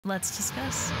Let's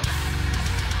discuss.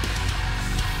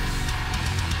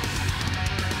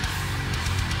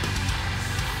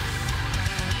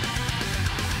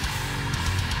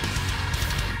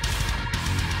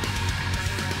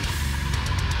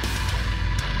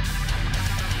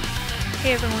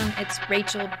 Hey everyone, it's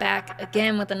Rachel back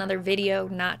again with another video,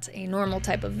 not a normal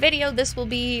type of video. This will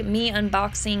be me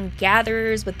unboxing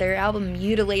Gatherers with their album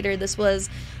Mutilator. This was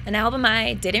an album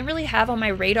I didn't really have on my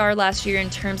radar last year in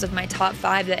terms of my top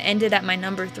 5 that ended at my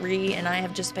number 3, and I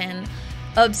have just been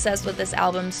obsessed with this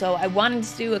album, so I wanted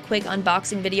to do a quick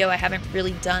unboxing video. I haven't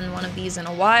really done one of these in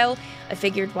a while. I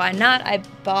figured why not. I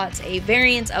bought a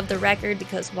variant of the record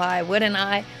because why wouldn't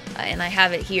I? And I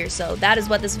have it here, so that is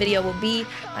what this video will be.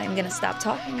 I'm gonna stop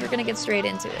talking, we're gonna get straight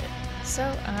into it. So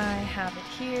I have it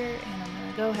here, and I'm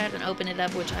gonna go ahead and open it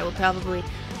up, which I will probably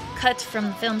cut from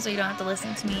the film so you don't have to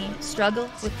listen to me struggle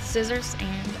with scissors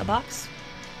and a box.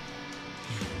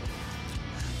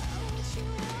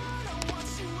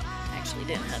 Actually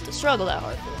didn't have to struggle that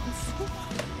hard for once.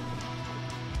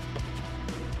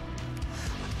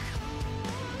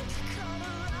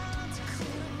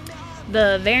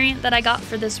 The variant that I got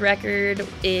for this record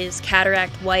is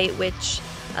Cataract White, which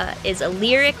is a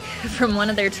lyric from one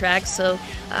of their tracks, so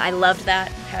I loved that,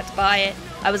 had to buy it.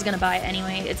 I was gonna buy it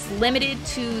anyway. It's limited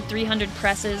to 300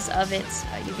 presses of it.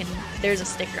 There's a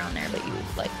sticker on there, but you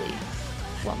likely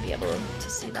won't be able to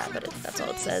see that, but that's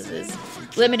all it says is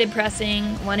limited pressing,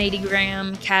 180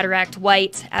 gram Cataract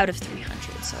White out of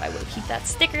 300. So I will keep that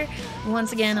sticker.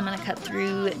 Once again, I'm gonna cut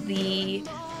through the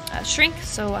shrink,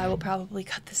 so I will probably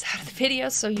cut this out of the video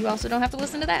so you also don't have to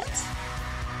listen to that.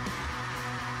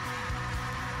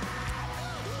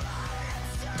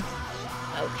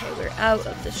 Okay, we're out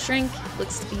of the shrink.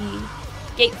 Looks to be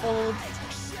gatefold.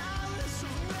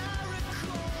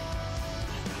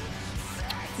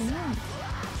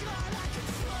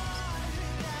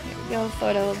 Here we go,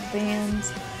 photo of the band.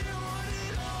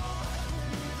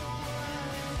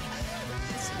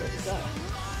 Let's see what we got.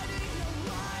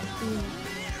 Ooh.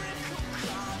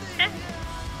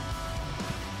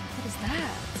 What is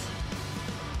that?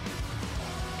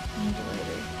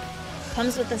 Mutilator.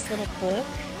 Comes with this little book.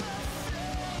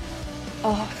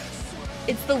 Oh,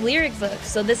 it's the lyric book.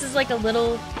 So this is like a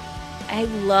little, I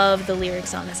love the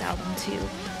lyrics on this album too.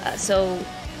 So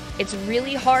it's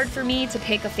really hard for me to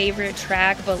pick a favorite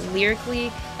track, but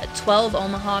lyrically, 12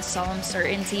 Omaha Solemn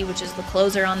Certainty, which is the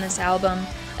closer on this album,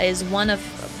 is one of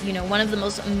the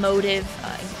most emotive,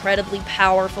 incredibly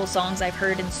powerful songs I've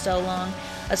heard in so long.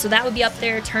 So that would be up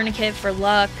there. Tourniquet for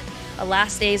Luck,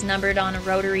 Last Days Numbered on a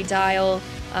Rotary Dial.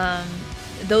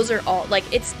 Those are all, like,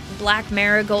 it's Black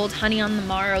Marigold, Honey on the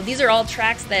Morrow. These are all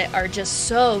tracks that are just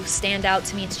so stand out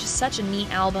to me. It's just such a neat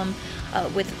album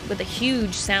with a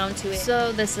huge sound to it.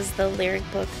 So this is the lyric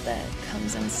book that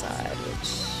comes inside,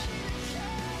 which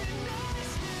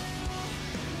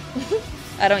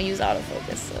I don't use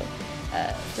autofocus, so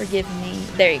forgive me.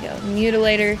 There you go,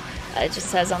 Mutilator. It just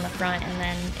says on the front, and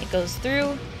then it goes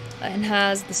through and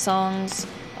has the songs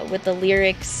with the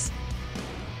lyrics.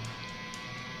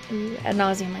 Ooh, Ad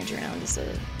Nauseam I Drowned is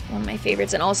one of my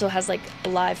favorites, and also has like a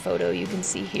live photo you can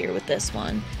see here with this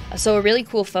one. So a really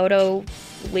cool photo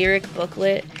lyric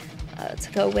booklet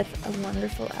to go with a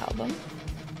wonderful album.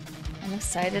 I'm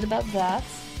excited about that.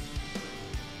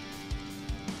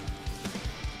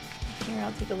 Here,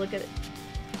 I'll take a look at it.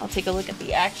 I'll take a look at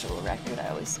the actual record. I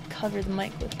always cover the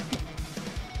mic with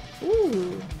it.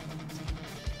 Ooh.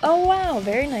 Oh wow,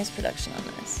 very nice production on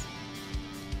this.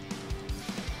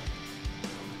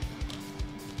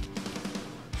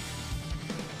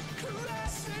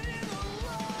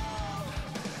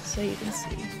 So you can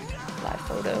see live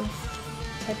photo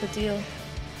type of deal.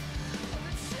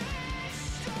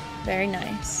 Very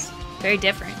nice, very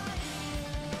different.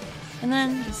 And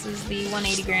then this is the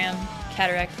 180 gram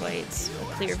Cataract Whites, a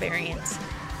clear variant,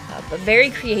 but very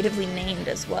creatively named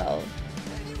as well.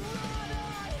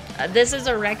 This is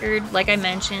a record, like I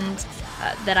mentioned,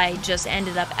 that I just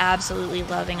ended up absolutely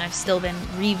loving. I've still been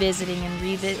revisiting and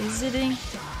revisiting.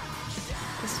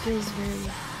 This feels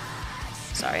very...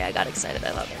 Sorry, I got excited.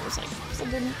 I thought there was like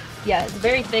something. Yeah, it's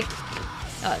very thick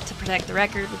to protect the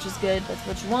record, which is good. That's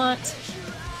what you want.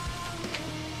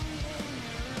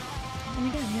 And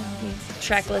again, yeah, the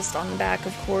track list on the back,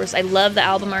 of course. I love the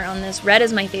album art on this. Red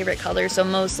is my favorite color, so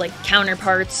most like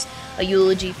counterparts, a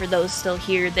eulogy for those still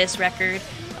here. This record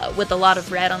with a lot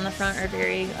of red on the front are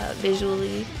very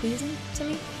visually pleasing to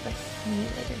me. But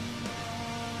later.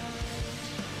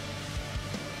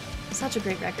 Such a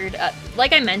great record.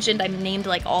 Like I mentioned, I've named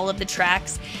like all of the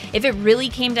tracks. If it really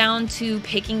came down to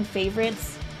picking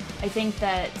favorites, I think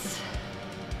that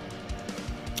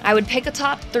I would pick a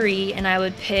top 3, and I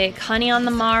would pick Honey on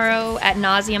the Morrow, At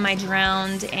Nauseam I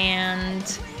Drowned, and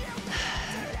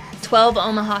 12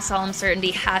 Omaha Solemn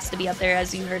Certainty has to be up there,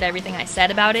 as you heard everything I said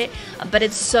about it. But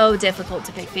it's so difficult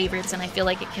to pick favorites, and I feel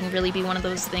like it can really be one of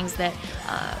those things that,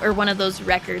 or one of those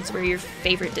records where your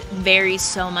favorite varies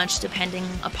so much depending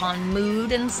upon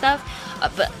mood and stuff.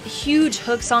 But huge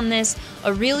hooks on this,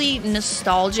 a really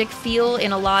nostalgic feel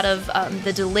in a lot of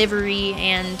the delivery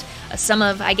and some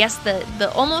of, I guess,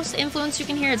 the almost influence you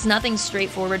can hear. It's nothing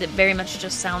straightforward. It very much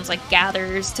just sounds like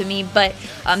Gatherers to me, but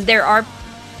there are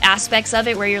aspects of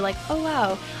it where you're like, oh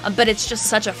wow, but it's just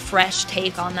such a fresh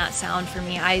take on that sound for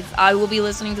me. I will be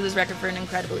listening to this record for an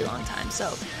incredibly long time.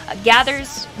 So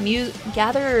Gatherers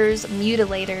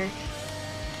Mutilator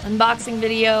unboxing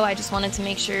video. I just wanted to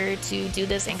make sure to do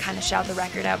this and kind of shout the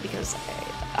record out because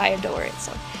I adore it.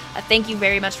 So thank you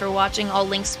very much for watching. All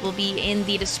links will be in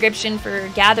the description for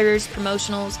Gatherers,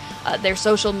 promotionals, their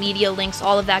social media links,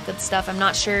 all of that good stuff. I'm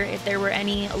not sure if there were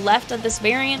any left of this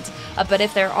variant, but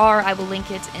if there are, I will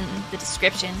link it in the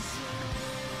description.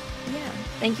 Yeah,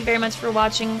 thank you very much for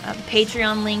watching.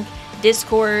 Patreon link,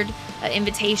 Discord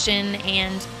invitation,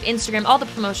 and Instagram, all the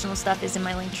promotional stuff is in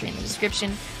my link tree in the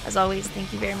description. As always,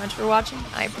 thank you very much for watching.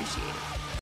 I appreciate it.